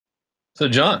So,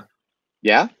 John,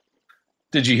 Yeah?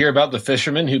 did you hear about the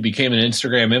fisherman who became an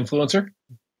Instagram influencer?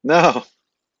 No.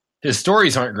 His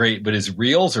stories aren't great, but his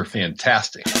reels are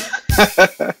fantastic.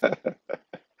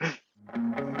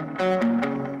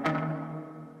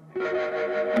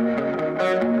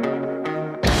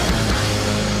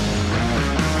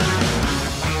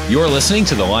 You're listening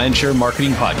to the Lion's Share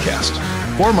Marketing Podcast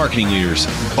for marketing leaders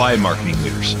by marketing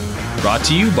leaders. Brought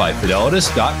to you by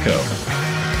Fidelitas.co.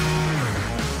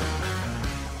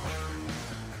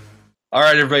 All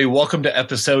right, everybody, welcome to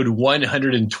episode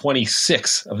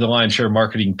 126 of the Lion's Share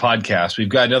Marketing Podcast. We've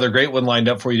got another great one lined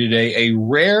up for you today, a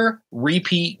rare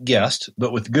repeat guest,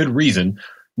 but with good reason.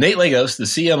 Nate Lagos, the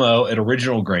CMO at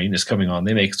Original Grain, is coming on.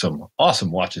 They make some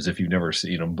awesome watches if you've never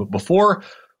seen them. But before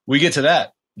we get to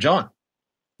that, John,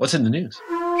 what's in the news?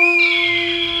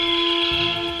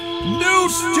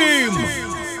 News team,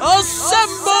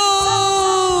 assemble!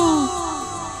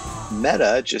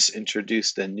 Meta just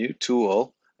introduced a new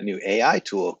tool, a new AI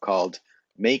tool called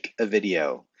Make a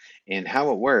Video. And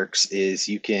how it works is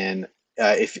you can,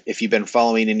 if you've been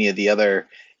following any of the other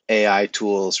AI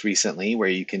tools recently, where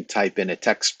you can type in a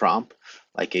text prompt,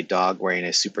 like a dog wearing a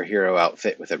superhero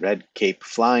outfit with a red cape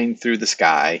flying through the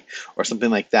sky, or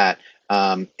something like that,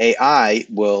 AI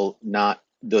will not,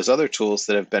 those other tools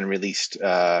that have been released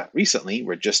recently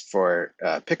were just for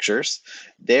pictures.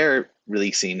 They're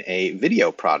releasing a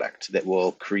video product that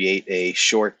will create a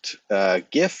short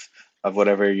GIF of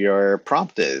whatever your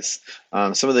prompt is.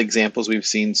 Some of the examples we've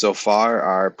seen so far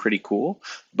are pretty cool,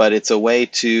 but it's a way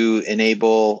to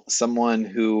enable someone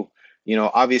who,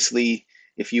 obviously,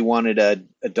 if you wanted a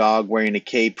dog wearing a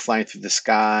cape flying through the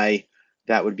sky,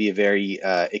 that would be a very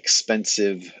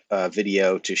expensive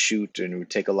video to shoot, and it would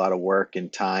take a lot of work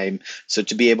and time. So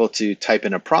to be able to type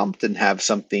in a prompt and have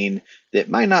something that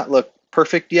might not look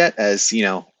perfect yet, as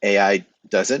AI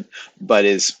doesn't, but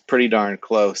is pretty darn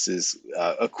close, is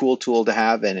a cool tool to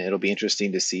have, and it'll be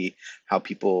interesting to see how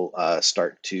people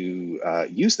start to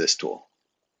use this tool.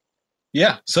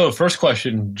 Yeah. So first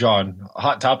question, John,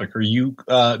 hot topic. Are you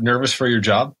nervous for your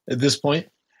job at this point?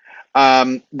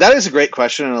 That is a great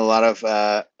question, and a lot of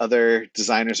other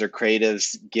designers or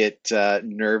creatives get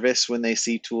nervous when they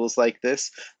see tools like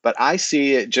this. But I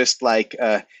see it just like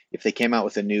if they came out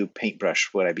with a new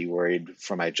paintbrush, would I be worried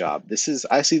for my job?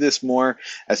 I see this more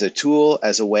as a tool,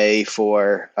 as a way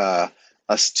for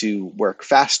us to work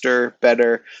faster,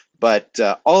 better. But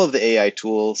all of the AI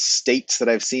tools, states that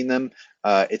I've seen them,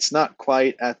 it's not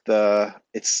quite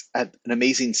it's at an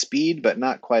amazing speed, but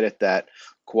not quite at that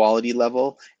quality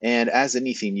level. And as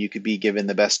anything, you could be given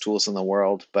the best tools in the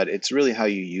world, but it's really how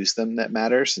you use them that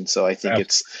matters. And so I think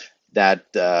it's that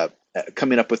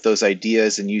coming up with those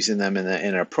ideas and using them in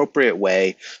an appropriate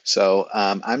way. So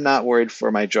I'm not worried for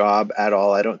my job at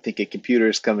all. I don't think a computer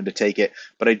is coming to take it,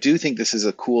 but I do think this is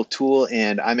a cool tool,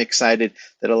 and I'm excited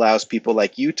that allows people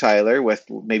like you, Tyler, with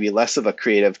maybe less of a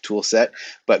creative tool set,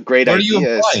 but great What are you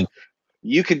ideas. implying?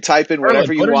 You can type in Harlan,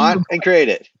 whatever you what are you want and create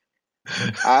it.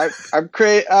 I'm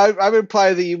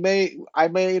implying that I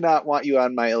may not want you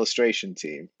on my illustration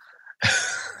team.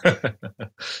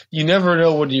 You never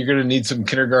know when you're going to need some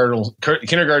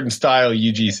kindergarten style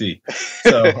UGC.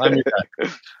 So I'm your guy.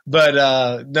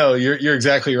 But no, you're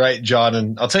exactly right, John.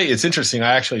 And I'll tell you, it's interesting.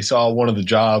 I actually saw one of the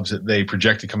jobs that they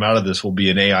project to come out of this will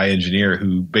be an AI engineer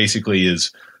who basically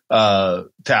is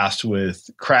tasked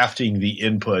with crafting the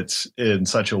inputs in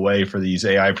such a way for these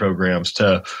AI programs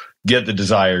to get the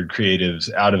desired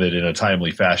creatives out of it in a timely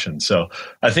fashion. So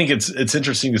I think it's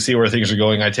interesting to see where things are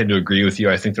going. I tend to agree with you.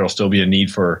 I think there'll still be a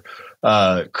need for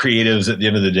creatives at the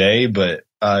end of the day, but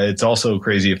it's also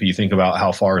crazy if you think about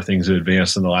how far things have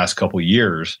advanced in the last couple of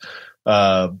years.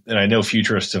 And I know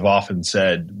futurists have often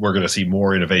said we're going to see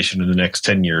more innovation in the next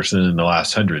 10 years than in the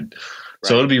last 100. Right.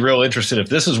 So it'll be real interesting if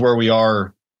this is where we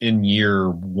are in year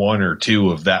 1 or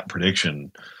 2 of that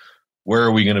prediction. Where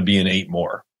are we going to be in 8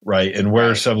 more? Right. And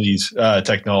where are some of these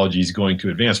technologies going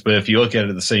to advance? But if you look at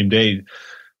it the same day,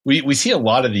 we see a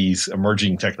lot of these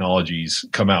emerging technologies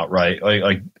come out, right?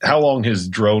 Like how long has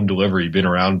drone delivery been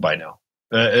around by now?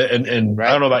 And right.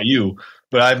 I don't know about you,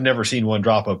 but I've never seen one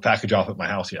drop a package off at my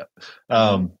house yet.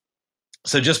 So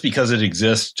just because it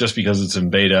exists, just because it's in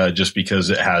beta, just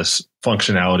because it has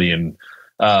functionality and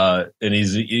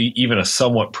is even a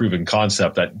somewhat proven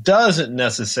concept, that doesn't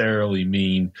necessarily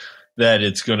mean that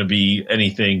it's going to be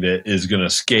anything that is going to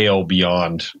scale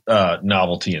beyond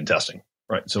novelty and testing,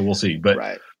 right? So we'll see.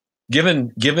 But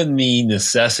given the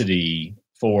necessity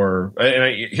for,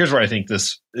 here's where I think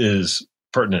this is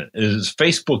pertinent: is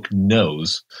Facebook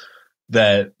knows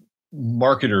that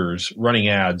marketers running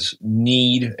ads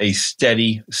need a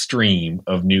steady stream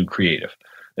of new creative.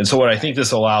 And so what I think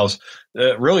this allows,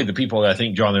 really the people that I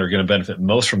think, John, that are going to benefit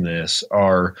most from this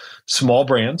are small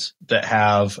brands that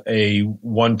have a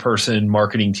one person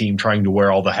marketing team trying to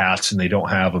wear all the hats and they don't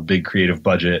have a big creative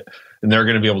budget. And they're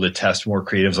going to be able to test more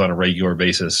creatives on a regular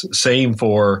basis. Same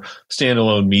for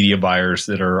standalone media buyers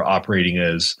that are operating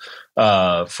as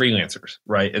freelancers,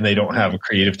 right? And they don't have a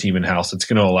creative team in house. It's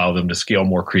going to allow them to scale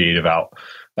more creative out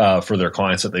for their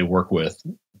clients that they work with.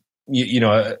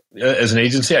 As an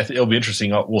agency, it'll be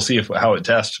interesting. We'll see how it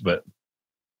tests. But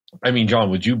I mean,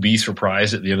 John, would you be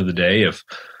surprised at the end of the day if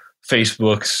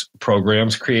Facebook's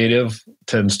programs creative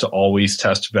tends to always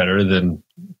test better than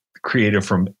creative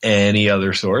from any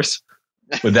other source?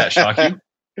 Would that shock you?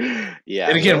 Yeah.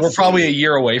 And again, we're probably a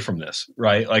year away from this,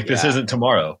 right? Like this isn't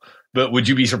tomorrow. But would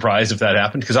you be surprised if that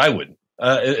happened? Because I wouldn't.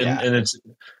 And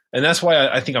that's why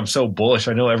I think I'm so bullish.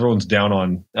 I know everyone's down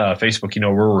on Facebook.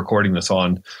 We're recording this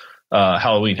on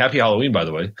Halloween. Happy Halloween, by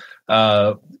the way.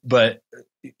 But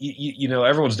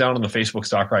everyone's down on the Facebook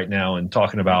stock right now and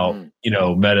talking about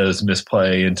Meta's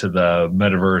misplay into the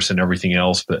metaverse and everything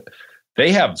else. But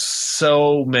they have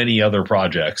so many other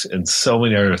projects and so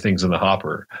many other things in the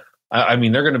hopper. I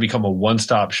mean, they're going to become a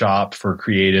one-stop shop for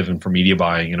creative and for media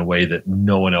buying in a way that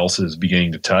no one else is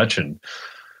beginning to touch. And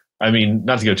I mean,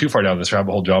 not to go too far down this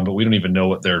rabbit hole, John, but we don't even know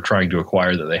what they're trying to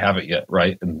acquire that they haven't yet,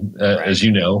 right? And as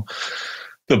you know,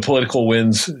 the political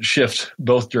winds shift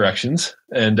both directions.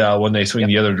 And when they swing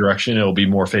the other direction, it'll be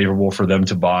more favorable for them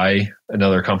to buy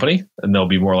another company, and they'll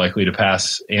be more likely to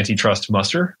pass antitrust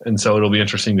muster. And so it'll be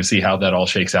interesting to see how that all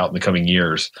shakes out in the coming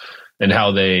years and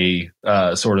how they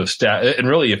sort of and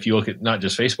really, if you look at not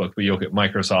just Facebook, but you look at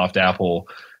Microsoft, Apple,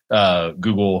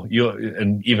 Google,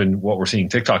 and even what we're seeing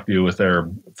TikTok do with their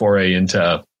foray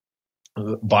into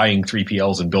buying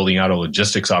 3PLs and building out a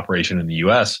logistics operation in the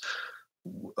US.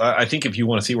 I think if you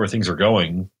want to see where things are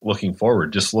going looking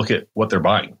forward, just look at what they're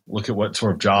buying. Look at what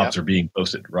sort of jobs are being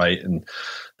posted, right? And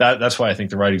that's why I think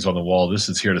the writing's on the wall. This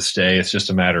is here to stay. It's just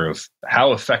a matter of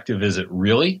how effective is it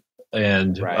really,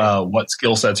 and what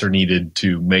skill sets are needed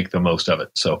to make the most of it.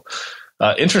 So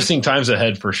interesting times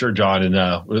ahead for sure, John.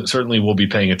 And certainly we'll be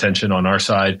paying attention on our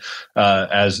side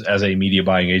as a media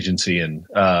buying agency. And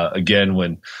again,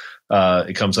 when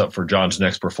it comes up for John's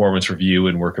next performance review,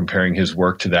 and we're comparing his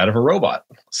work to that of a robot.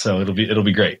 So it'll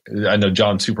be great. I know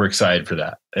John's super excited for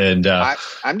that. And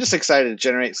I'm just excited to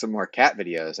generate some more cat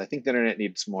videos. I think the internet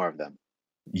needs more of them.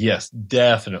 Yes,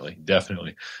 definitely.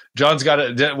 John's got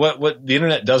it. What the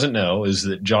internet doesn't know is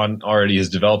that John already has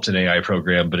developed an AI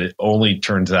program, but it only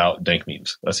turns out dank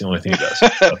memes. That's the only thing it does.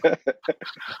 So.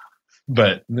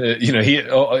 But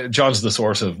John's the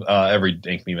source of every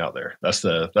dank meme out there. That's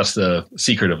the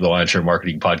secret of the Lion's Share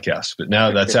Marketing Podcast. But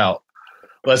now that's out,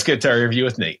 let's get to our review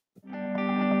with Nate.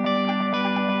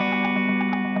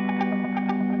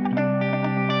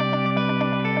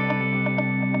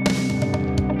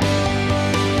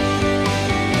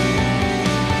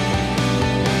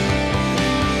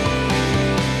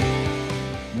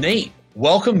 Nate,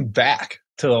 welcome back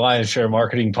to the Lion's Share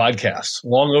Marketing Podcast.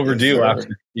 Long overdue.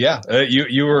 Yes,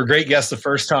 you were a great guest the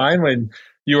first time when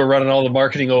you were running all the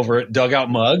marketing over at Dugout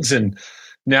Mugs, and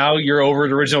now you're over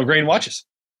at Original Grain Watches.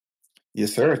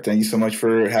 Yes, sir. Thank you so much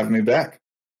for having me back.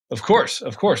 Of course.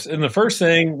 And the first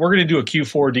thing, we're going to do a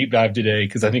Q4 deep dive today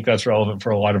because I think that's relevant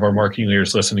for a lot of our marketing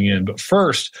leaders listening in. But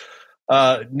first,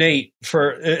 Nate,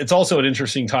 it's also an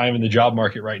interesting time in the job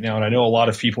market right now, and I know a lot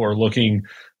of people are looking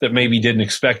that maybe didn't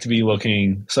expect to be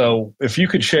looking. So if you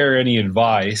could share any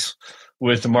advice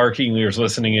with the marketing leaders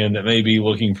listening in that may be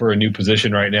looking for a new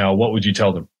position right now, what would you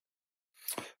tell them?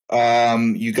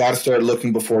 You got to start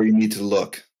looking before you need to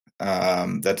look.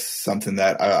 That's something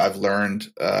that I've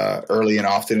learned early and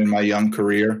often in my young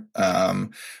career.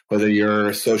 Whether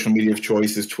your social media of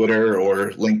choice is Twitter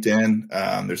or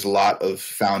LinkedIn, there's a lot of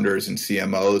founders and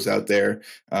CMOs out there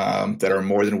that are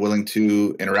more than willing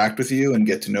to interact with you and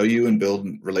get to know you and build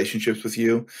relationships with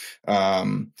you.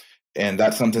 And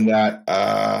that's something that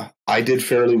I did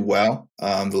fairly well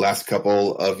the last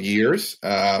couple of years.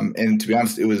 And to be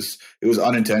honest, it was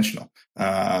unintentional.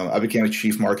 I became a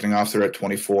chief marketing officer at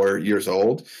 24 years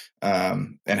old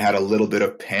and had a little bit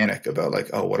of panic about like,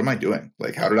 oh, what am I doing?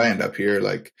 Like, how did I end up here?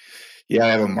 Like, yeah,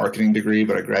 I have a marketing degree,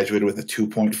 but I graduated with a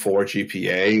 2.4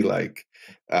 GPA. Like,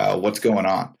 what's going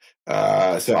on?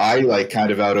 So I like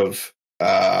kind of out of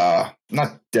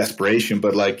not desperation,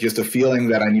 but like just a feeling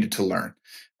that I needed to learn.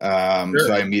 Sure.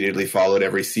 So I immediately followed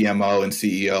every CMO and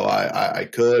CEO I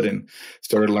could and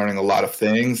started learning a lot of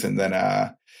things. And then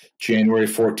January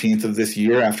 14th of this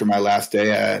year, after my last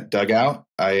day at Dugout,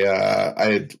 I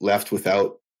had left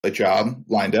without a job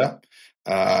lined up.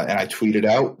 And I tweeted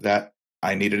out that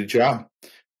I needed a job.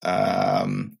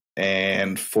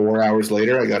 And 4 hours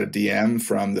later, I got a DM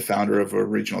from the founder of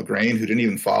Original Grain, who didn't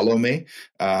even follow me,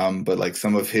 but like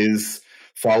some of his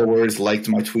followers liked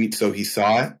my tweet, so he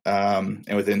saw it.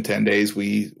 And within 10 days,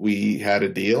 we had a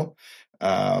deal.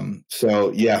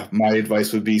 So yeah, my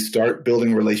advice would be start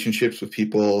building relationships with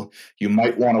people you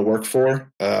might want to work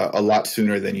for a lot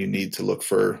sooner than you need to look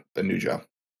for a new job.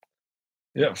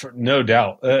 Yeah, no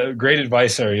doubt. Great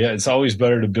advice there. Yeah, it's always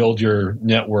better to build your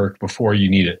network before you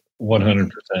need it. 100%.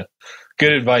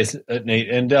 Good advice, Nate.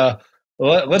 And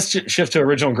let's shift to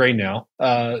Original Grain now.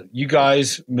 You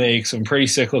guys make some pretty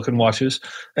sick looking watches,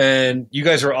 and you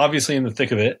guys are obviously in the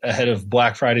thick of it ahead of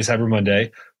Black Friday, Cyber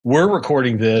Monday. We're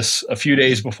recording this a few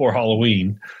days before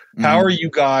Halloween. How are you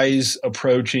guys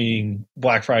approaching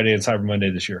Black Friday and Cyber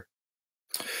Monday this year?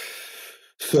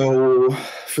 So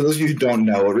for those of you who don't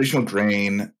know, Original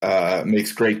Grain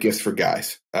makes great gifts for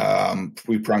guys.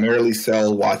 We primarily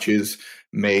sell watches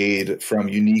made from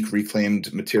unique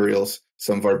reclaimed materials.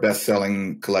 Some of our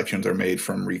best-selling collections are made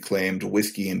from reclaimed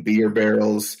whiskey and beer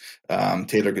barrels,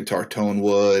 Taylor guitar tone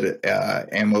wood,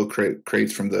 ammo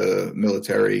crates from the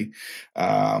military.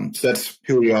 So that's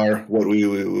who we are, what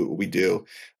we do.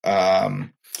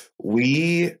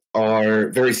 We are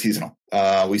very seasonal.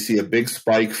 We see a big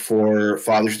spike for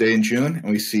Father's Day in June, and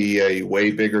we see a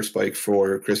way bigger spike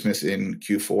for Christmas in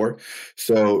Q4.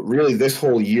 So really, this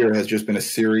whole year has just been a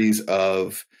series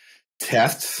of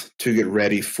tests to get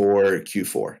ready for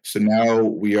Q4. So now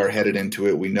we are headed into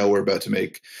it. We know we're about to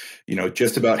make,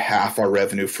 just about half our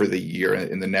revenue for the year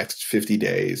in the next 50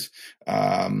 days.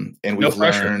 And we've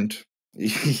learned.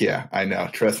 Yeah, I know.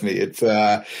 Trust me.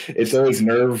 It's always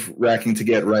nerve-wracking to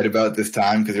get right about this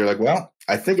time because you're like, well,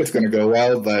 I think it's going to go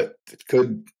well, but it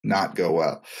could not go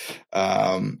well.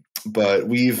 But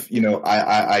we've,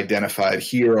 I identified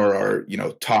here are our,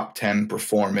 top 10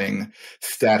 performing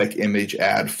static image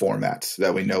ad formats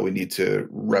that we know we need to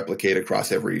replicate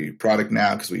across every product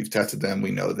now because we've tested them.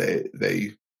 We know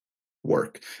they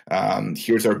work.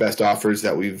 Here's our best offers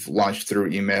that we've launched through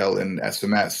email and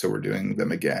SMS, so we're doing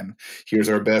them again. Here's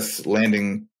our best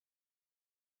landing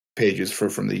pages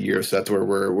from the year, so that's where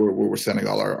we're sending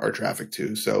all our traffic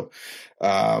to. So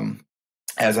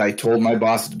as I told my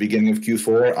boss at the beginning of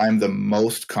Q4, I'm the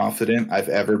most confident I've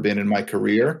ever been in my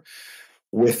career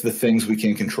with the things we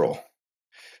can control.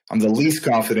 I'm the least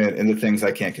confident in the things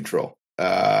I can't control.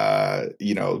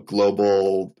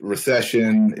 Global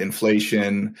recession,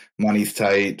 inflation, money's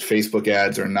tight, Facebook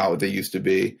ads are not what they used to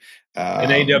be. An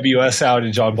AWS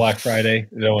outage on Black Friday.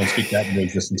 I don't want to speak that into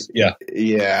existence. Yeah.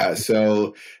 Yeah.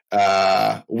 So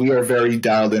we are very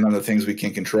dialed in on the things we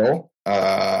can control.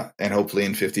 And hopefully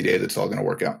in 50 days, it's all going to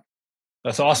work out.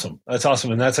 That's awesome.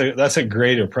 And that's a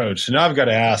great approach. So now I've got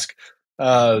to ask,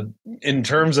 in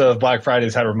terms of Black Friday,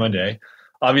 Cyber Monday,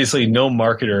 obviously no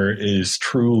marketer is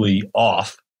truly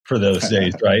off for those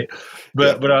days, right?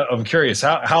 But I'm curious,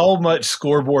 how much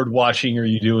scoreboard watching are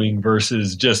you doing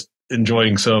versus just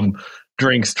enjoying some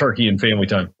drinks, turkey, and family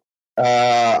time?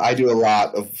 I do a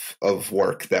lot of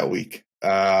work that week.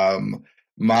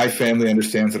 My family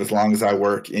understands that as long as I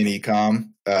work in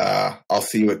e-com, I'll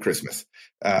see you at Christmas.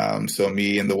 So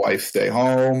me and the wife stay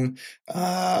home.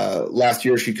 Last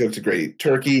year she cooked a great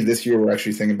turkey. This year we're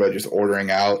actually thinking about just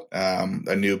ordering out.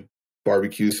 A new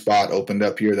barbecue spot opened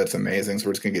up here that's amazing. So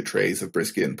we're just gonna get trays of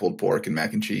brisket and pulled pork and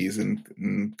mac and cheese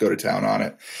and go to town on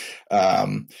it.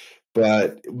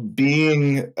 But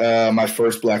being my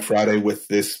first Black Friday with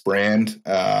this brand,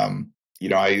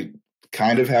 I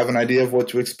kind of have an idea of what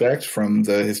to expect from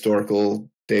the historical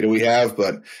data we have,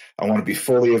 but I want to be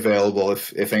fully available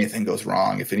if anything goes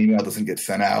wrong, if an email doesn't get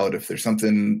sent out, if there's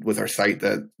something with our site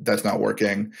that's not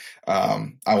working.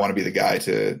 I want to be the guy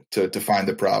to find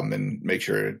the problem and make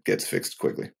sure it gets fixed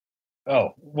quickly. Oh,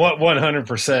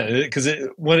 100%. Because at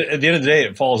the end of the day,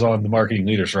 it falls on the marketing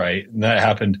leaders, right? And that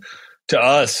happened to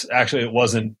us. Actually, it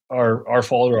wasn't our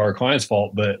fault or our client's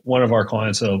fault, but one of our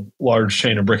clients, a large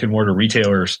chain of brick and mortar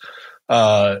retailers,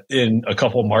 in a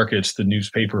couple of markets, the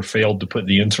newspaper failed to put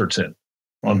the inserts in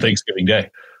on Thanksgiving Day.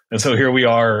 And so here we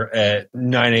are at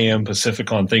 9 a.m. Pacific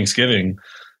on Thanksgiving.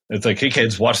 It's like, hey,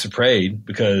 kids, watch the parade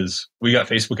because we got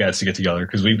Facebook ads to get together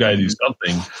because we've got to do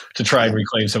something to try and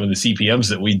reclaim some of the CPMs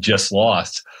that we just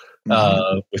lost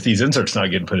with these inserts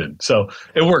not getting put in. So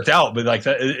it worked out, but like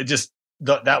that, it just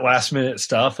that last minute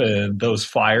stuff and those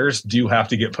fires do have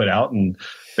to get put out, and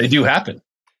they do happen.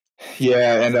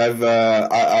 Yeah, and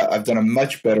I've done a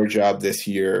much better job this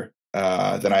year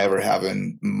than I ever have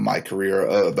in my career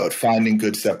about finding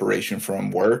good separation from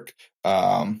work.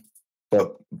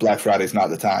 But Black Friday is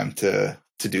not the time to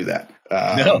do that.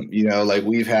 No. Like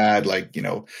we've had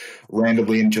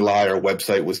randomly in July, our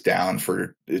website was down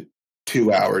for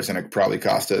 2 hours and it probably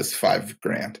cost us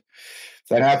 $5,000. If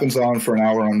that happens for an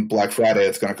hour on Black Friday,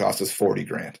 it's going to cost us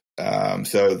 $40,000.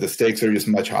 So the stakes are just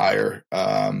much higher.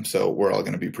 So we're all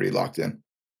going to be pretty locked in.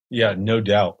 Yeah, no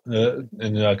doubt.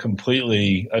 And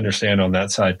completely understand on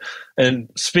that side. And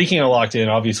speaking of locked in,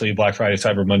 obviously Black Friday,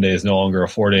 Cyber Monday is no longer a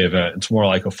 4-day event. It's more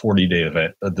like a 40-day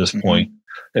event at this point.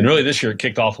 And really this year it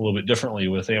kicked off a little bit differently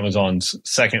with Amazon's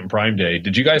second Prime Day.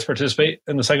 Did you guys participate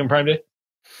in the second Prime Day?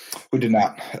 We did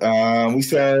not. We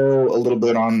sell a little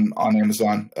bit on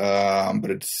Amazon,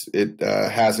 but it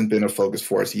hasn't been a focus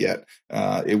for us yet.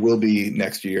 It will be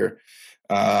next year.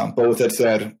 But with that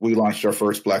said, we launched our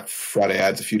first Black Friday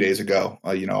ads a few days ago,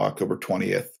 October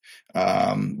 20th.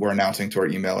 We're announcing to our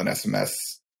email and SMS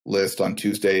list on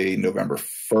Tuesday, November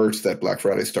 1st, that Black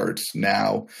Friday starts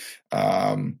now.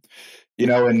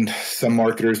 And some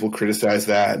marketers will criticize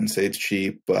that and say it's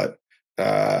cheap, but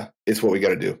it's what we got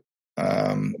to do.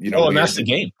 And that's the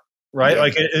game, right? Yeah.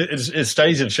 Like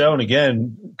studies have shown,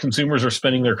 again, consumers are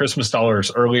spending their Christmas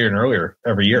dollars earlier and earlier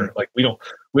every year. Like we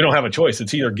don't have a choice.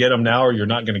 It's either get them now or you're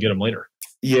not going to get them later.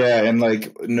 Yeah. And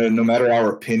no matter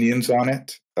our opinions on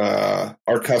it,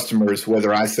 our customers,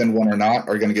 whether I send one or not,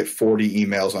 are going to get 40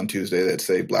 emails on Tuesday that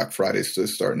say Black Friday's to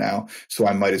start now. So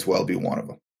I might as well be one of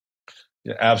them.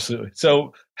 Yeah, absolutely.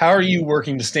 So how are you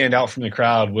working to stand out from the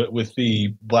crowd with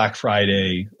the Black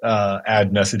Friday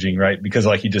ad messaging, right? Because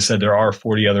like you just said, there are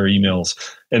 40 other emails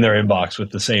in their inbox with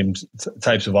the same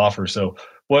types of offers. So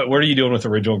what are you doing with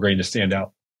Original Grain to stand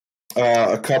out?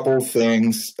 A couple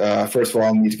things. First of all,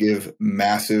 I need to give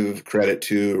massive credit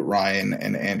to Ryan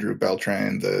and Andrew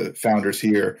Beltran, the founders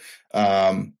here.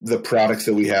 The products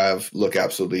that we have look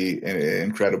absolutely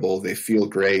incredible. They feel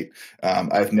great.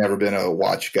 I've never been a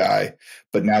watch guy,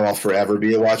 but now I'll forever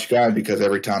be a watch guy because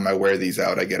every time I wear these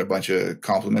out, I get a bunch of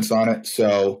compliments on it.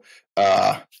 So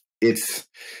it's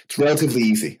relatively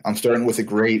easy. I'm starting with a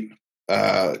great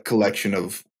collection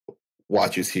of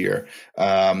watches here.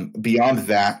 Beyond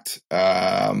that,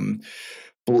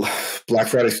 Black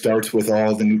Friday starts with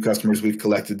all the new customers we've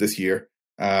collected this year.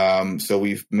 So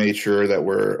we've made sure that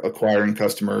we're acquiring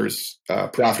customers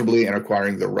profitably and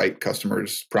acquiring the right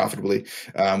customers profitably.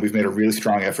 We've made a really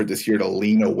strong effort this year to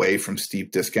lean away from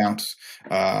steep discounts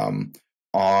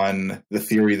on the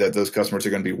theory that those customers are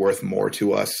going to be worth more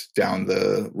to us down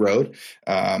the road.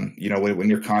 When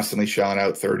you're constantly shelling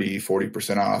out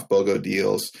 30-40% off BOGO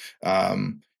deals,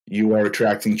 you are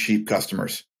attracting cheap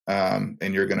customers,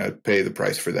 and you're going to pay the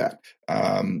price for that.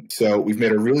 So we've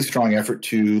made a really strong effort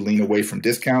to lean away from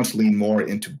discounts, lean more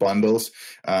into bundles,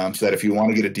 so that if you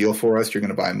want to get a deal for us, you're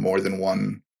going to buy more than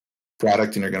one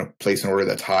product and you're going to place an order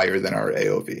that's higher than our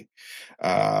AOV.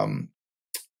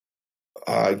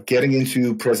 Getting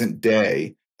into present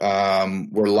day,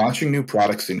 we're launching new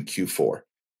products in Q4,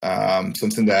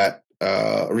 something that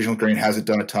Original Grain hasn't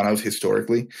done a ton of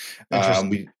historically.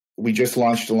 We just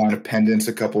launched a line of pendants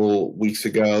a couple weeks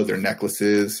ago. They're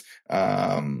necklaces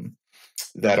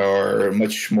that are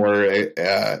much more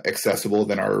accessible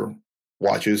than our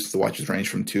watches. The watches range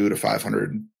from $200 to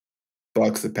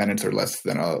 $500. The pendants are less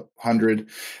than $100.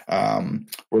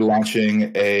 We're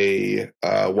launching a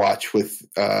watch with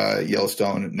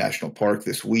Yellowstone National Park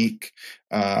this week.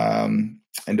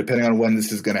 And depending on when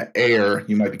this is going to air,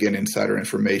 you might be getting insider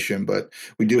information, but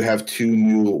we do have 2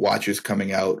 new watches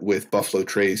coming out with Buffalo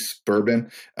Trace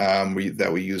bourbon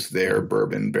that we use their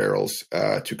bourbon barrels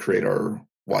to create our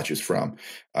watches from.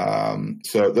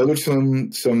 So those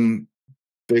are some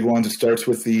big ones. It starts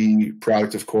with the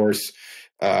product, of course.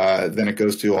 Then it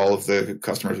goes to all of the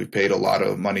customers we've paid a lot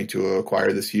of money to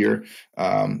acquire this year,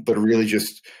 but really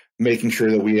just making sure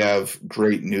that we have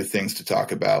great new things to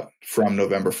talk about from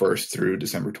November 1st through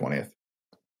December 20th.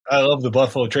 I love the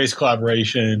Buffalo Trace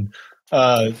collaboration.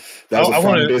 That was a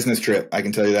fun business trip, I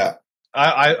can tell you that.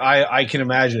 I can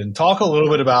imagine. Talk a little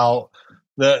bit about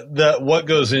the what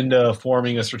goes into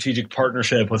forming a strategic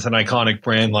partnership with an iconic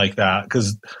brand like that,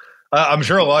 because I'm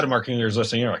sure a lot of marketers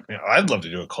listening are like, man, I'd love to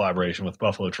do a collaboration with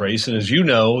Buffalo Trace. And as you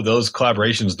know, those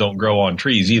collaborations don't grow on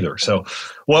trees either. So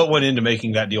what went into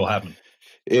making that deal happen?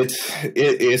 It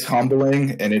is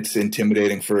humbling and it's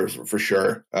intimidating for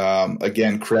sure.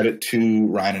 Again, credit to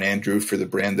Ryan and Andrew for the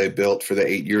brand they built for the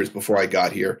 8 years before I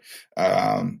got here.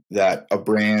 That a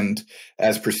brand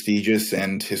as prestigious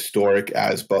and historic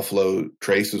as Buffalo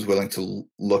Trace was willing to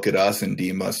look at us and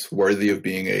deem us worthy of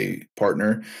being a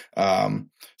partner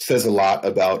says a lot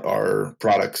about our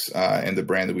products and the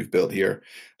brand that we've built here.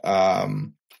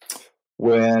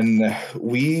 When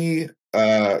we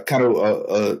kind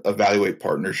of evaluate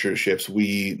partnerships.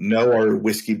 We know our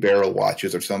whiskey barrel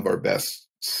watches are some of our best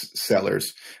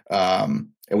sellers,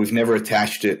 and we've never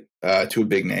attached it to a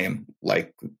big name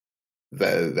like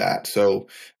that. So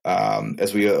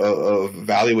as we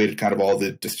evaluated kind of all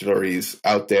the distilleries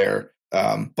out there,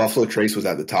 Buffalo Trace was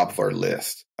at the top of our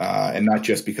list, and not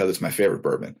just because it's my favorite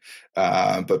bourbon,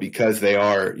 but because they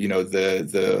are,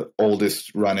 the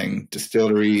oldest running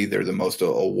distillery. They're the most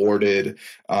awarded,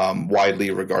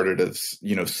 widely regarded as,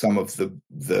 some of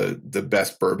the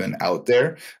best bourbon out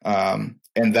there.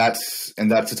 And that's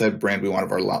the type of brand we want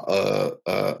to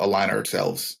align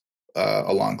ourselves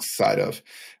alongside of.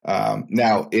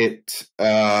 Now it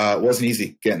wasn't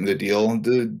easy getting the deal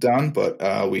done,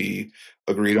 but we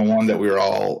agreed on one that we were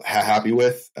all happy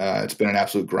with. It's been an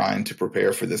absolute grind to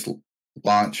prepare for this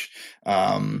launch.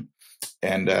 That's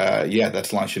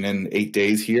launching in 8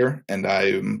 days here, and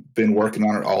I've been working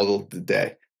on it all the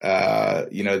day.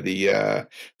 The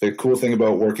cool thing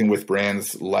about working with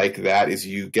brands like that is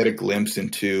you get a glimpse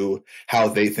into how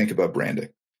they think about branding,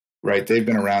 right? They've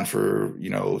been around for,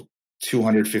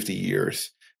 250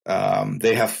 years.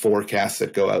 They have forecasts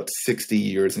that go out 60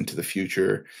 years into the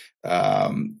future.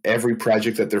 Every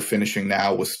project that they're finishing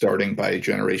now was starting by a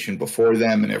generation before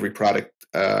them, and every product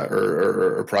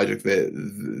or project that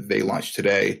they launch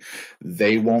today,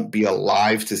 they won't be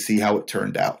alive to see how it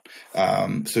turned out.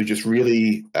 So just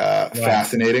really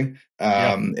fascinating.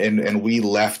 And we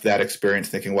left that experience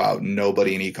thinking, wow,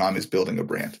 nobody in e-com is building a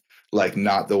brand. Like,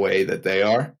 not the way that they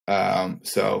are.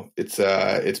 So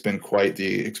it's been quite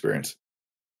the experience.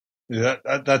 Yeah,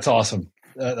 that's awesome.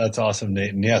 That's awesome,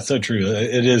 Nathan. Yeah, so true.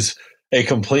 It is a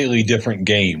completely different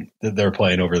game that they're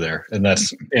playing over there, and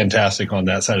that's fantastic on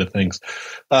that side of things.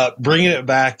 Bringing it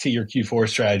back to your Q4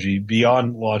 strategy,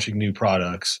 beyond launching new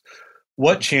products,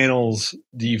 what channels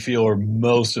do you feel are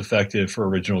most effective for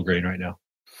Original Grain right now?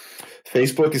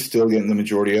 Facebook is still getting the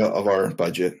majority of our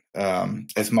budget.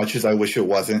 As much as I wish it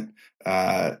wasn't,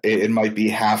 it might be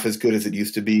half as good as it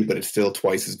used to be, but it's still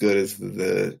twice as good as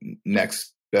the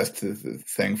next best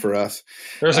thing for us.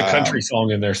 There's a country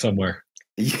song in there somewhere.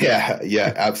 Yeah,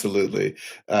 absolutely.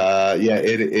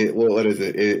 What is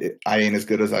it? I ain't as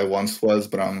good as I once was,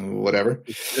 but I'm whatever.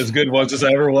 As good once as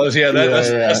I ever was. Yeah,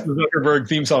 that's the Zuckerberg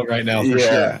theme song right now for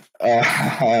sure.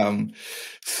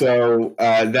 So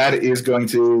that is going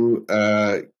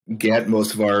to get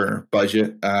most of our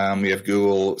budget. We have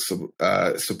Google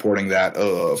supporting that,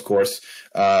 of course.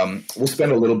 We'll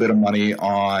spend a little bit of money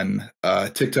on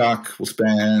TikTok. We'll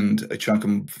spend a chunk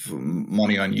of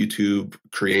money on YouTube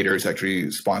creators actually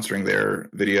sponsoring their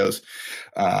videos.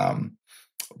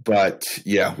 But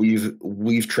yeah,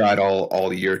 we've tried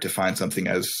all year to find something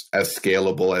as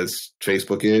scalable as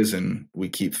Facebook is, and we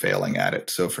keep failing at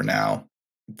it. So for now,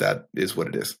 that is what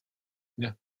it is.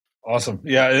 Yeah. Awesome.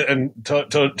 Yeah. And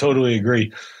totally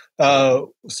agree.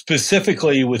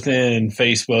 Specifically within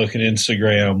Facebook and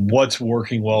Instagram, what's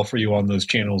working well for you on those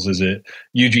channels? Is it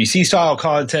UGC style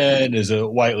content? Is it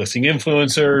whitelisting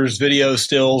influencers, video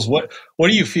stills? What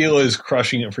do you feel is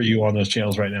crushing it for you on those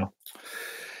channels right now?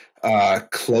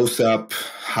 Close up,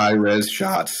 high res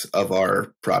shots of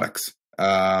our products.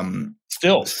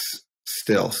 Stills.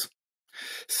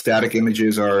 Static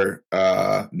images are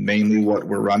mainly what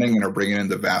we're running and are bringing in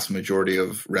the vast majority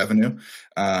of revenue.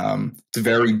 It's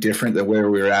very different than where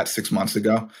we were at 6 months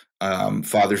ago.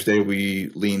 Father's Day, we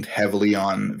leaned heavily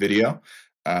on video.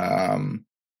 And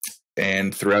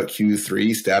throughout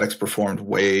Q3, statics performed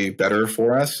way better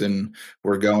for us. And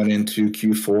we're going into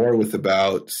Q4 with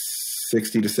about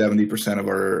 60 to 70% of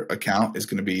our account is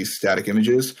going to be static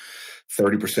images.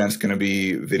 30% is going to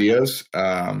be videos.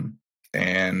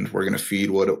 And we're going to feed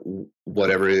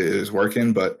whatever is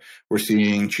working, but we're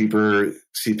seeing cheaper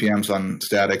CPMs on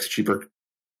statics, cheaper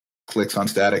clicks on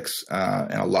statics,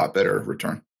 and a lot better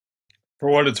return. For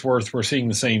what it's worth, we're seeing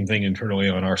the same thing internally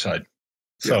on our side.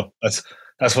 So that's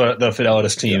what the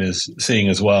Fidelitas team is seeing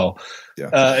as well.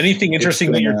 Yeah. Anything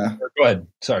interesting that you're go ahead.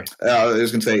 Sorry. I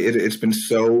was going to say it's been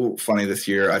so funny this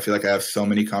year. I feel like I have so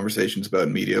many conversations about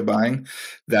media buying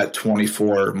that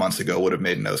 24 months ago would have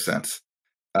made no sense.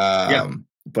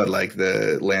 But like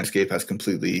the landscape has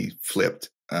completely flipped,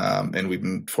 and we've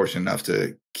been fortunate enough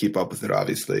to keep up with it,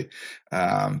 obviously,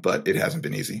 but it hasn't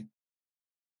been easy.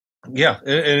 Yeah,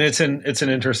 and it's an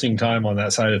interesting time on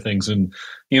that side of things, and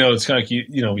it's kind of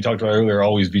like we talked about earlier.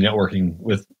 Always be networking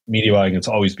with media buying. It's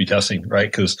always be testing,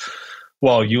 right? Because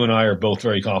while you and I are both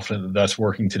very confident that that's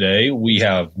working today, we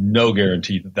have no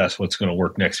guarantee that that's what's going to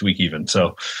work next week even.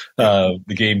 So the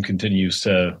game continues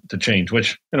to change,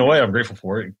 which in a way I'm grateful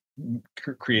for. It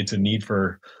creates a need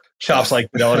for shops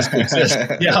like Fidelitas to exist.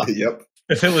 Yeah. Yep.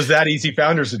 if it was that easy,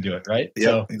 founders would do it, right? Yep,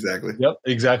 So, exactly. yep,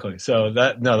 exactly. So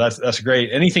that's great.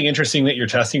 Anything interesting that you're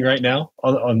testing right now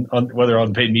on whether on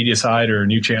the paid media side or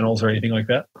new channels or anything like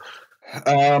that?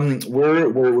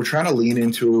 We're trying to lean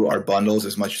into our bundles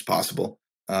as much as possible.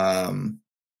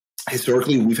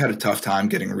 Historically, we've had a tough time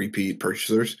getting repeat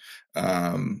purchasers.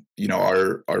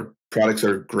 Our products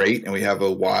are great and we have a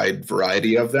wide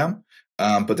variety of them,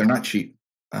 but they're not cheap.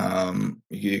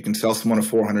 You can sell someone a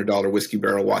 $400 whiskey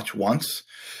barrel watch once.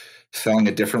 Selling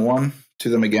a different one to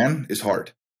them again is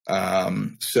hard.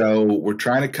 So we're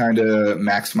trying to kind of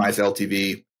maximize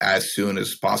LTV as soon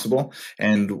as possible.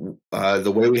 And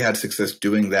the way we had success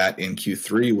doing that in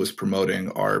Q3 was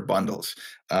promoting our bundles.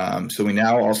 So we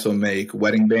now also make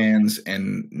wedding bands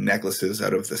and necklaces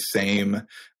out of the same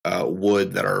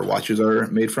wood that our watches are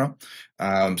made from.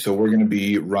 So we're going to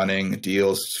be running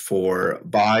deals for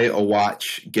buy a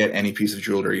watch, get any piece of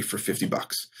jewelry for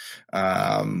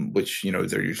 $50, which,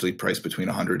 they're usually priced between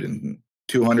 100 and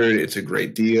 200. It's a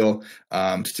great deal.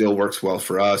 Still works well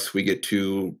for us. We get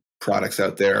 2 products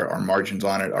out there. Our margins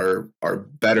on it are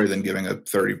better than giving a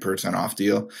 30% off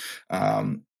deal.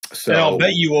 So, and I'll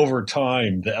bet you over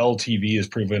time the LTV is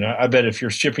proven. I bet if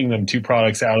you're shipping them 2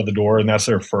 products out of the door and that's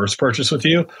their first purchase with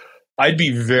you, I'd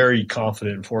be very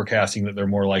confident in forecasting that they're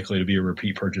more likely to be a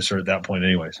repeat purchaser at that point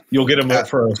anyways. You'll get them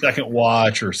for a second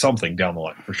watch or something down the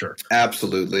line for sure.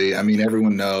 Absolutely. I mean,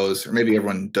 everyone knows, or maybe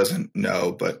everyone doesn't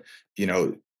know, but,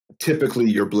 typically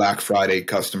your Black Friday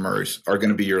customers are going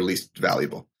to be your least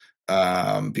valuable.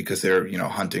 Because they're,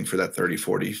 hunting for that 30,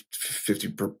 40,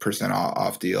 50%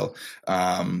 off deal.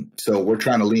 So we're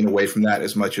trying to lean away from that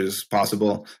as much as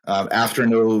possible. After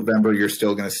November, you're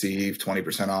still going to see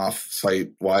 20% off site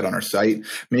wide on our site,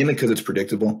 mainly because it's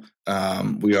predictable.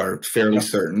 We are fairly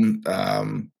certain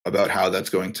about how that's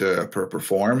going to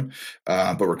perform.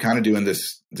 But we're kind of doing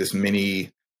this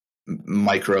mini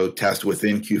micro test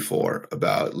within Q4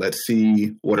 about let's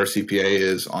see what our CPA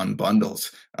is on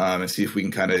bundles and see if we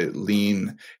can kind of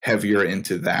lean heavier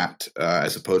into that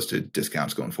as opposed to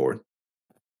discounts going forward.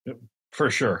 For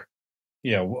sure.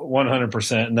 Yeah,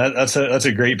 100%. And that's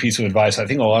a great piece of advice. I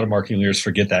think a lot of marketing leaders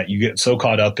forget that. You get so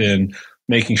caught up in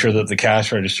making sure that the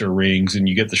cash register rings and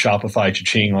you get the Shopify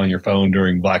cha-ching on your phone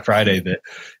during Black Friday that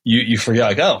you forget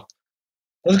like, oh,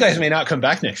 those guys may not come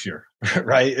back next year,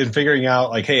 right? And figuring out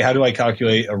like, hey, how do I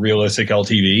calculate a realistic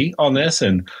LTV on this?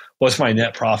 And what's my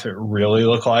net profit really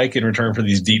look like in return for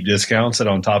these deep discounts? And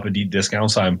on top of deep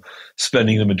discounts, I'm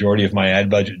spending the majority of my ad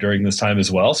budget during this time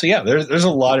as well. So yeah, there's a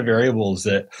lot of variables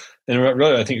that, and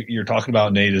really I think you're talking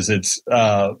about, Nate, is it's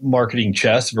marketing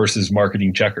chess versus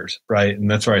marketing checkers, right?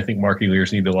 And that's where I think marketing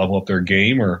leaders need to level up their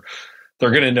game or they're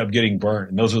going to end up getting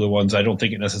burnt. And those are the ones I don't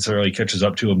think it necessarily catches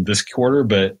up to them this quarter,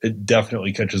 but it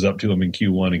definitely catches up to them in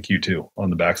Q1 and Q2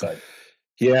 on the backside.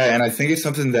 Yeah, and I think it's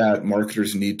something that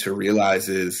marketers need to realize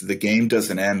is the game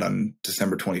doesn't end on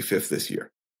December 25th this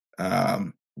year.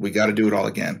 We got to do it all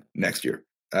again next year.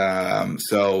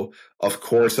 So, of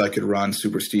course, I could run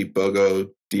super steep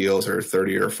BOGO deals or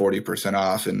 30 or 40%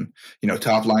 off, and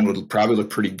top line would probably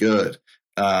look pretty good.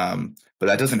 But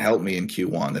that doesn't help me in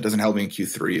Q1. That doesn't help me in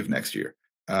Q3 of next year.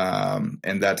 And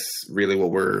that's really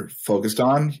what we're focused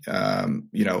on.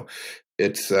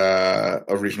 It's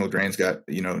Original Grain's got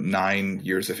 9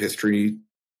 years of history.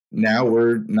 Now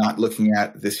we're not looking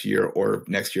at this year or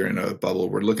next year in a bubble.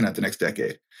 We're looking at the next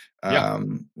decade.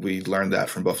 We learned that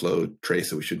from Buffalo Trace,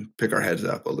 so we should pick our heads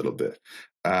up a little bit.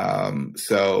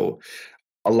 So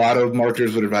a lot of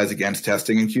marketers would advise against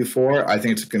testing in Q4. I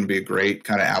think it's going to be a great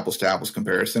kind of apples to apples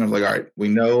comparison of like, all right, we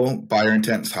know buyer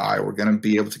intent is high. We're going to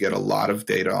be able to get a lot of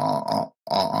data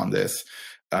on this.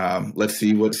 Let's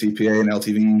see what CPA and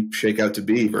LTV shake out to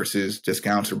be versus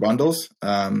discounts or bundles.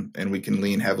 And we can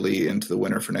lean heavily into the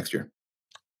winner for next year.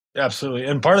 Absolutely.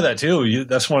 And part of that too,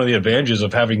 that's one of the advantages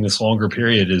of having this longer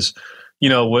period is,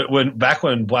 when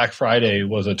Black Friday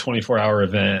was a 24-hour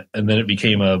event and then it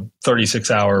became a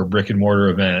 36-hour brick and mortar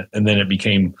event and then it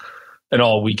became an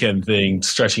all weekend thing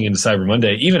stretching into Cyber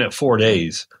Monday, even at 4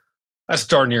 days, that's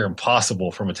darn near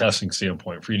impossible from a testing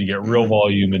standpoint for you to get real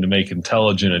volume and to make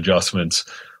intelligent adjustments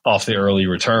off the early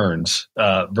returns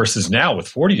versus now with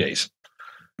 40 days.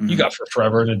 You got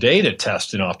forever and a day to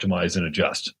test and optimize and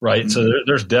adjust, right? So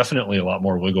there's definitely a lot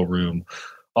more wiggle room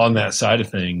on that side of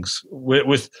things.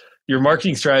 With your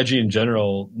marketing strategy in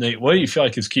general, Nate, what do you feel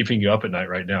like is keeping you up at night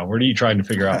right now? What are you trying to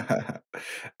figure out?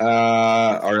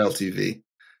 Our LTV.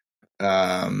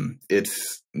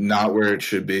 It's not where it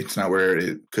should be. It's not where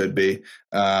it could be.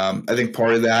 I think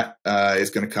part of that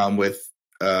is going to come with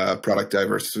product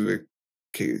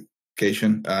diversification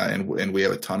certification, and we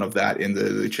have a ton of that in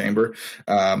the chamber.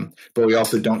 But we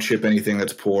also don't ship anything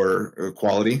that's poor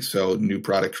quality, so new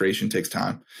product creation takes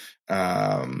time.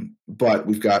 But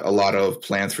we've got a lot of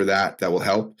plans for that will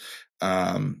help.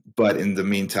 But in the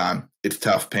meantime, it's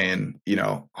tough paying,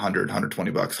 $100, $120,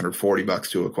 $140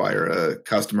 to acquire a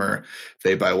customer.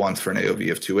 They buy once for an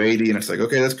AOV of 280, and it's like,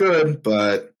 okay, that's good,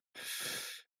 but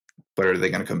are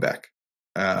they going to come back?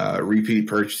 Repeat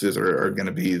purchases are going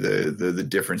to be the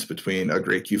difference between a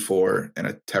great Q4 and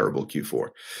a terrible Q4.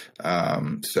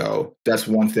 So that's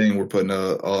one thing we're putting a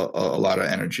lot of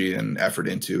energy and effort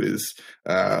into is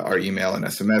our email and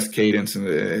SMS cadence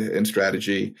and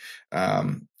strategy.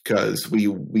 Because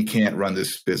we can't run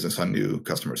this business on new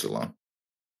customers alone.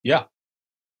 Yeah,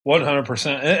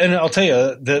 100%. And I'll tell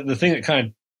you, the thing that kind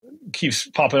of keeps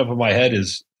popping up in my head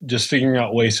is just figuring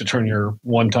out ways to turn your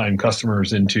one-time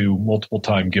customers into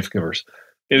multiple-time gift givers.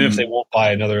 Even if they won't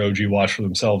buy another OG watch for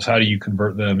themselves, how do you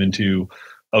convert them into,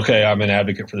 okay, I'm an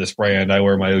advocate for this brand. I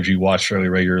wear my OG watch fairly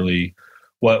regularly.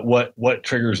 What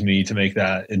triggers me to make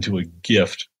that into a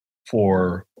gift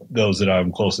for those that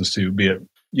I'm closest to, be it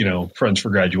friends for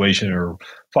graduation or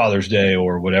Father's Day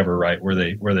or whatever, right? Where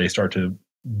they start to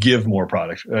give more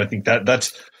product. And I think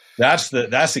that's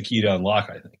the key to unlock,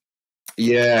 I think.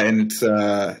 Yeah. And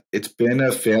it's been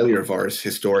a failure of ours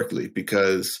historically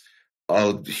because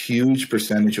a huge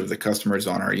percentage of the customers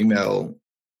on our email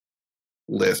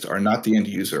list are not the end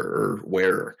user or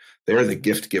wearer. They're the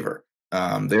gift giver.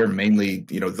 They're mainly,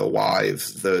 the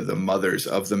wives, the mothers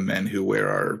of the men who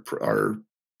wear our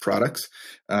products.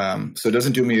 So it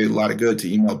doesn't do me a lot of good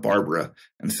to email Barbara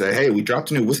and say, hey, we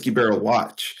dropped a new Whiskey Barrel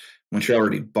watch when she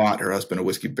already bought her husband a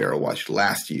Whiskey Barrel watch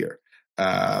last year.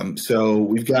 So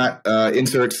we've got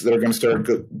inserts that are going to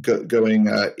start going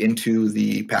into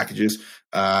the packages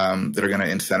that are going to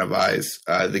incentivize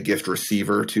the gift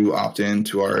receiver to opt in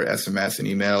to our SMS and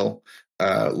email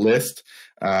list.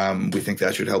 We think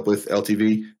that should help with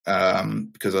LTV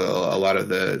because a lot of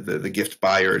the gift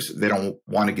buyers, they don't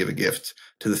want to give a gift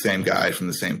to the same guy from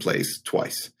the same place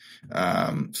twice.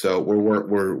 So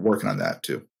we're working on that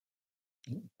too.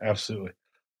 Absolutely.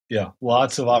 Yeah.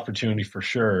 Lots of opportunity for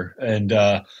sure. And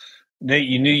Nate,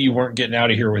 you knew you weren't getting out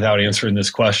of here without answering this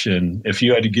question. If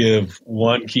you had to give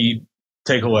one key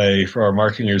takeaway for our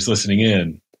marketers listening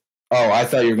in. Oh, I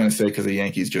thought you were going to say because the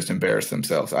Yankees just embarrassed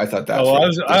themselves. I thought that.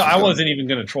 I wasn't even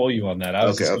going to troll you on that. I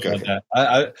was okay.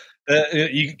 That.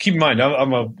 You keep in mind,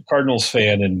 I'm a Cardinals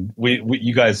fan, and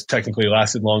you guys technically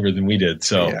lasted longer than we did.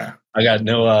 So yeah. I got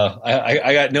no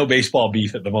I got no baseball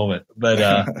beef at the moment. But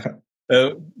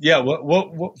yeah,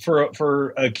 what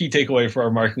for a key takeaway for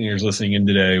our marketers listening in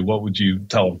today? What would you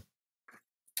tell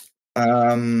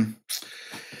them?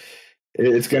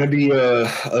 It's going to be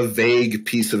a vague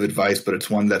piece of advice, but it's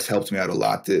one that's helped me out a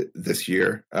lot this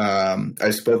year.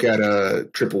 I spoke at a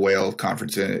Triple Whale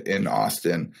conference in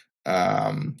Austin,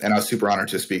 and I was super honored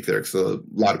to speak there because a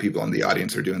lot of people in the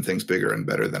audience are doing things bigger and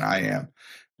better than I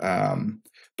am.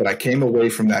 But I came away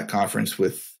from that conference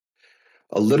with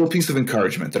a little piece of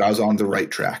encouragement that I was on the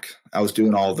right track. I was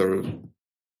doing all the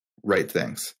right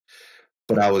things,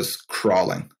 but I was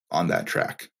crawling on that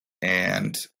track.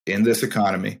 And in this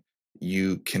economy,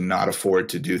 you cannot afford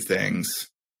to do things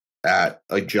at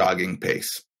a jogging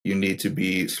pace. You need to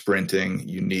be sprinting.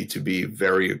 You need to be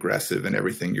very aggressive in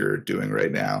everything you're doing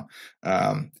right now.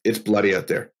 It's bloody out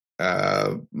there.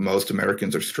 Most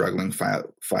Americans are struggling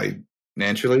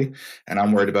financially, and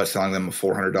I'm worried about selling them a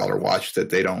 $400 watch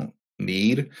that they don't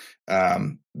need.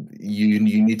 You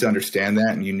need to understand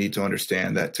that, and you need to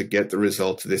understand that to get the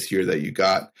results this year that you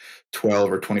got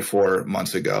 12 or 24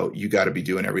 months ago, you got to be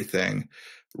doing everything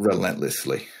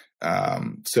relentlessly.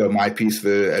 So my piece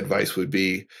of advice would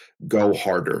be go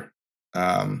harder.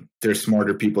 There's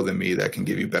smarter people than me that can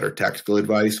give you better tactical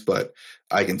advice, but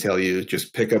I can tell you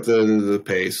just pick up the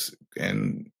pace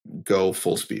and go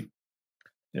full speed.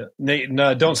 Yeah, Nate,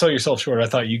 don't sell yourself short. I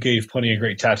thought you gave plenty of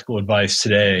great tactical advice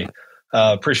today.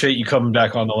 Appreciate you coming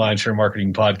back on the Lionshare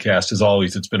Marketing Podcast. As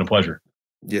always, it's been a pleasure.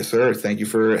 Yes, sir. Thank you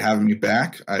for having me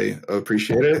back. I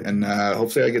appreciate it. And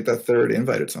hopefully I get that third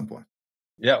invite at some point.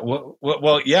 Yeah.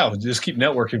 Well, yeah, just keep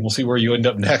networking. We'll see where you end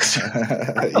up next.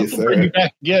 Yes, sir. Bring you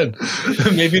back again.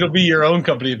 Maybe it'll be your own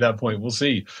company at that point. We'll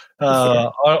see.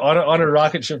 On a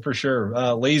rocket ship for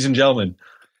sure. Ladies and gentlemen,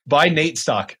 buy Nate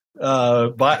stock.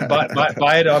 Buy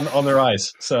it on their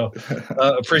eyes. So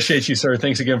appreciate you, sir.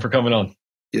 Thanks again for coming on.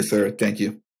 Yes, sir. Thank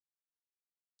you.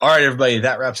 All right, everybody,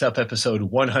 that wraps up episode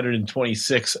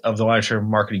 126 of the Lionshare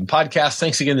Marketing Podcast.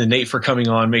 Thanks again to Nate for coming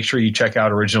on. Make sure you check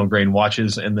out Original Grain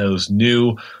Watches and those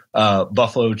new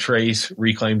Buffalo Trace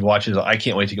reclaimed watches. I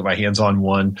can't wait to get my hands on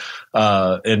one.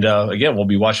 Again, we'll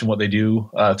be watching what they do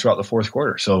throughout the fourth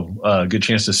quarter. So good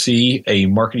chance to see a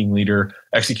marketing leader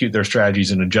execute their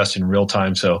strategies and adjust in real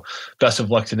time. So best of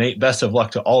luck to Nate. Best of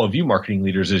luck to all of you marketing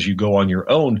leaders as you go on your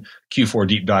own Q4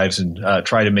 deep dives and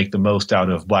try to make the most out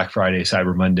of Black Friday,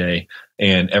 Cyber Monday,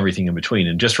 and everything in between.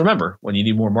 And just remember, when you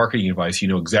need more marketing advice, you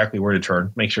know exactly where to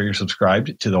turn. Make sure you're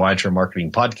subscribed to the Lion's Share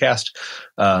Marketing Podcast.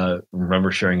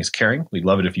 Remember, sharing is caring. We'd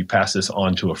love it if you pass this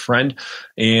on to a friend.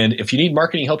 And if you need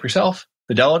marketing help yourself,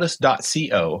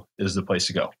 fidelitas.co is the place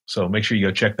to go. So make sure you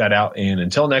go check that out. And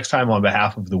until next time, on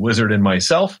behalf of the Wizard and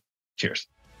myself, cheers.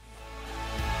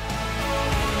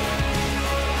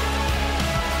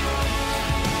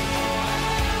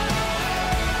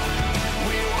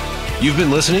 You've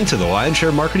been listening to the Lion's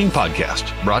Share Marketing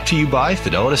Podcast, brought to you by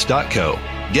fidelitas.co.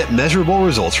 Get measurable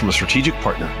results from a strategic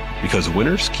partner, because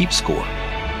winners keep score.